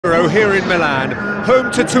Siro here in Milan,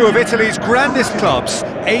 home to two of Italy's grandest clubs,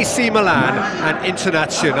 AC Milan and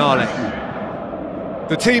Internazionale.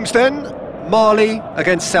 The teams then, Mali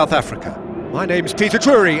against South Africa. My name's Peter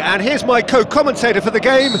Drury, and here's my co-commentator for the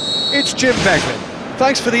game, it's Jim Beglin.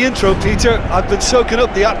 Thanks for the intro, Peter. I've been soaking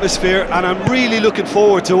up the atmosphere and I'm really looking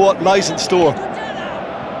forward to what lies in store.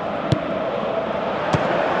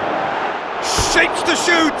 Shapes to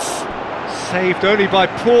shoot! Saved only by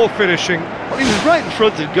poor finishing. Well, he was right in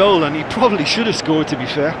front of goal and he probably should have scored, to be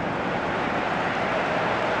fair.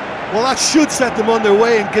 Well, that should set them on their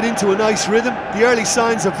way and get into a nice rhythm. The early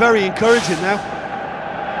signs are very encouraging now.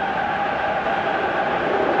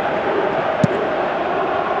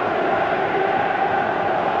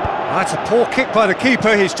 That's a poor kick by the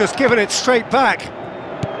keeper, he's just given it straight back.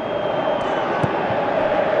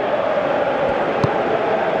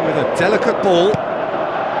 With a delicate ball.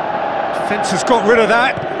 Defence has got rid of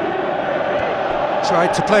that.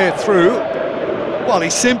 Tried to play it through. Well, he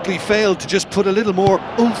simply failed to just put a little more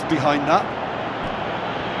oomph behind that.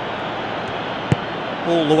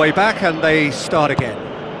 All the way back and they start again.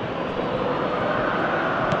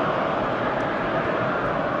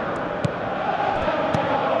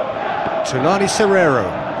 Tulani Serrero.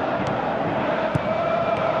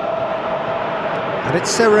 And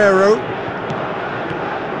it's Serrero.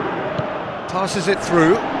 Passes it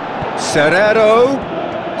through. Serrero.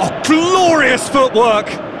 Oh, glorious footwork!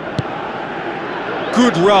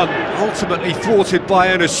 Good run, ultimately thwarted by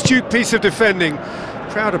an astute piece of defending.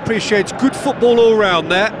 Crowd appreciates good football all round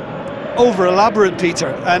there. Over-elaborate, Peter.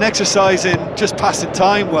 An exercise in just passing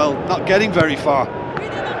time, well, not getting very far.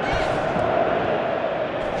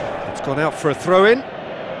 It's gone out for a throw-in.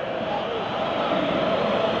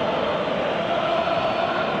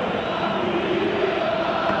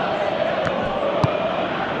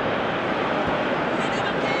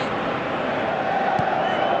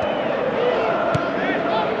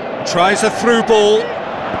 Tries a through ball.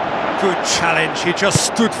 Good challenge, he just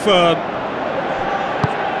stood firm.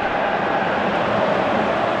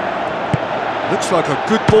 Looks like a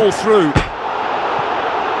good ball through.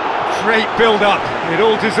 Great build-up, it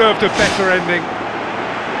all deserved a better ending.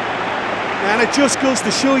 And it just goes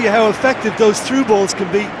to show you how effective those through balls can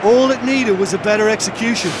be. All it needed was a better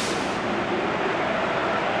execution.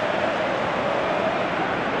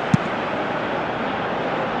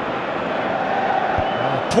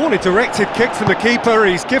 Poorly directed kick from the keeper,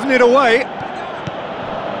 he's given it away.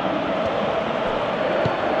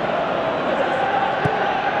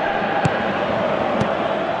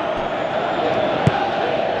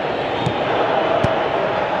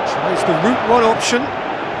 Tries the route one option.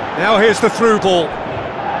 Now here's the through ball.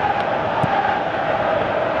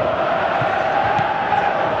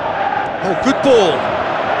 Oh, good ball.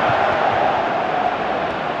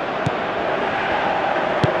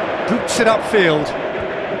 Boots it upfield.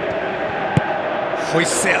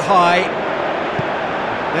 Hoists it high.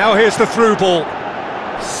 Now here's the through ball.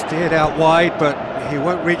 Steered out wide, but he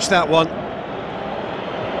won't reach that one.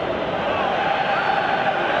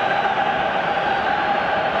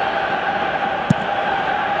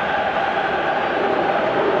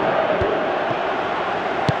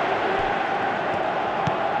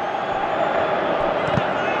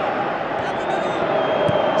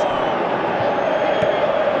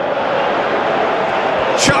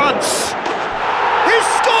 Chance!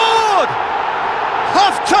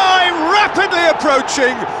 Half-time rapidly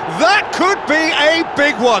approaching, that could be a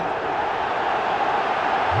big one.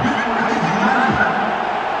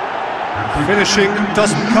 Finishing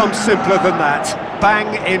doesn't come simpler than that.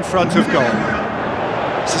 Bang in front of goal.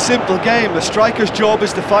 It's a simple game. A striker's job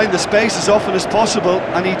is to find the space as often as possible,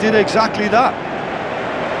 and he did exactly that.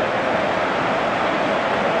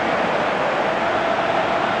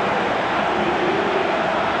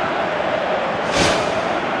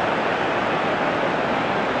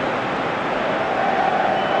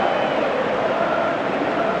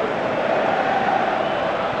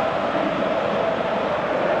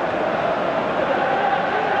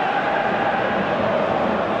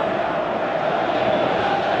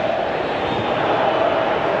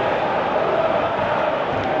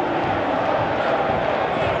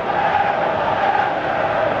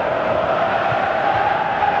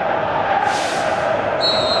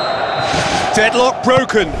 Deadlock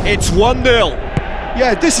broken, it's 1-0.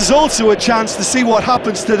 Yeah, this is also a chance to see what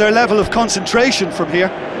happens to their level of concentration from here.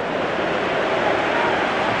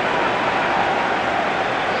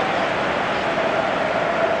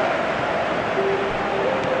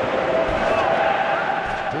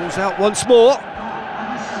 Ball's out once more.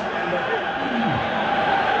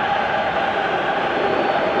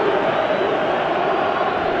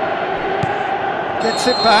 gets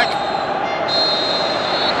it back.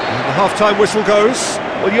 And the half-time whistle goes.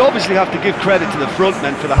 Well, you obviously have to give credit to the front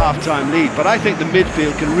men for the half-time lead, but I think the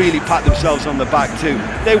midfield can really pat themselves on the back too.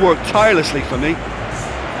 They work tirelessly for me.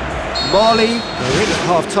 Mali go in at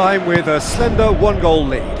half-time with a slender 1-goal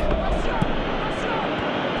lead.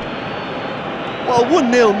 Well,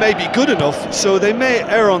 1-0 may be good enough, so they may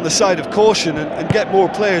err on the side of caution and get more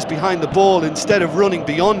players behind the ball instead of running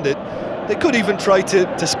beyond it. They could even try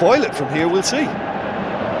to spoil it from here, we'll see.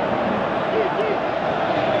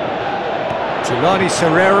 Giuliani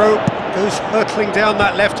Serrero goes hurtling down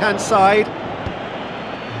that left-hand side.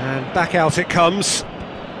 And back out it comes.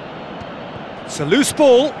 It's a loose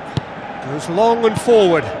ball. Goes long and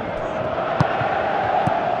forward.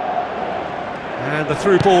 And the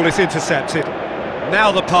through ball is intercepted.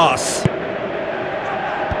 Now the pass.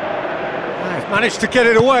 They've managed to get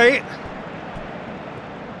it away.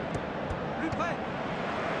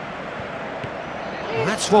 Well,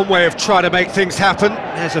 that's one way of trying to make things happen.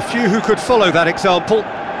 There's a few who could follow that example.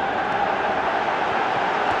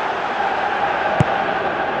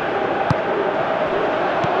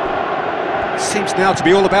 Seems now to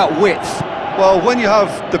be all about width. Well, when you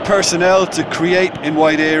have the personnel to create in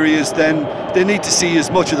wide areas, then they need to see as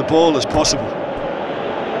much of the ball as possible.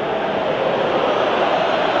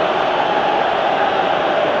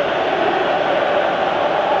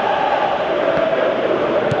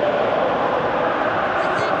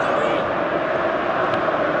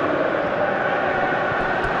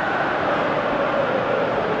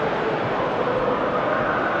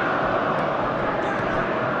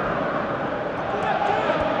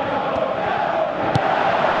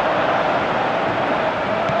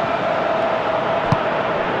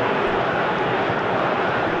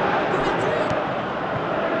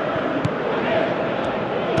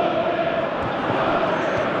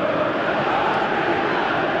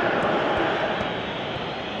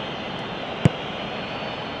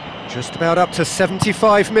 Just about up to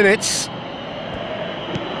 75 minutes.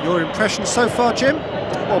 Your impression so far, Jim?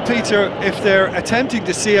 Well, Peter, if they're attempting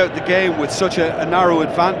to see out the game with such a narrow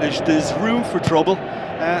advantage, there's room for trouble.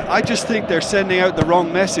 I just think they're sending out the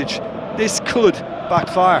wrong message. This could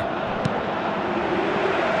backfire.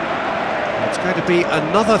 It's going to be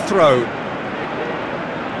another throw.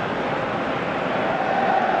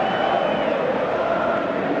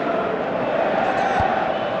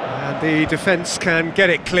 The defence can get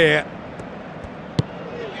it clear.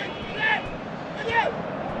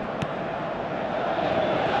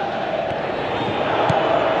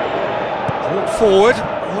 Brought forward.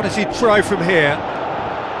 What does he try from here?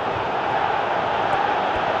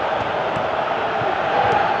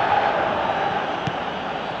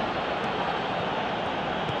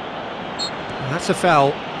 That's a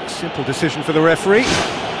foul. Simple decision for the referee.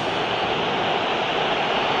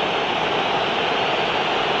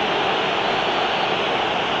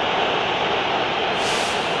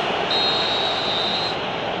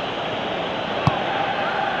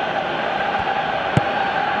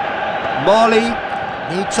 Mali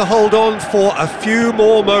need to hold on for a few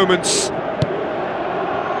more moments.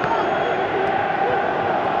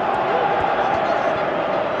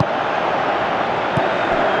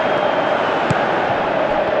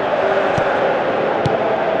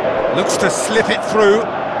 Looks to slip it through.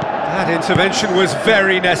 That intervention was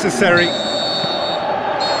very necessary.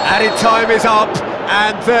 Added time is up,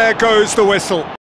 and there goes the whistle.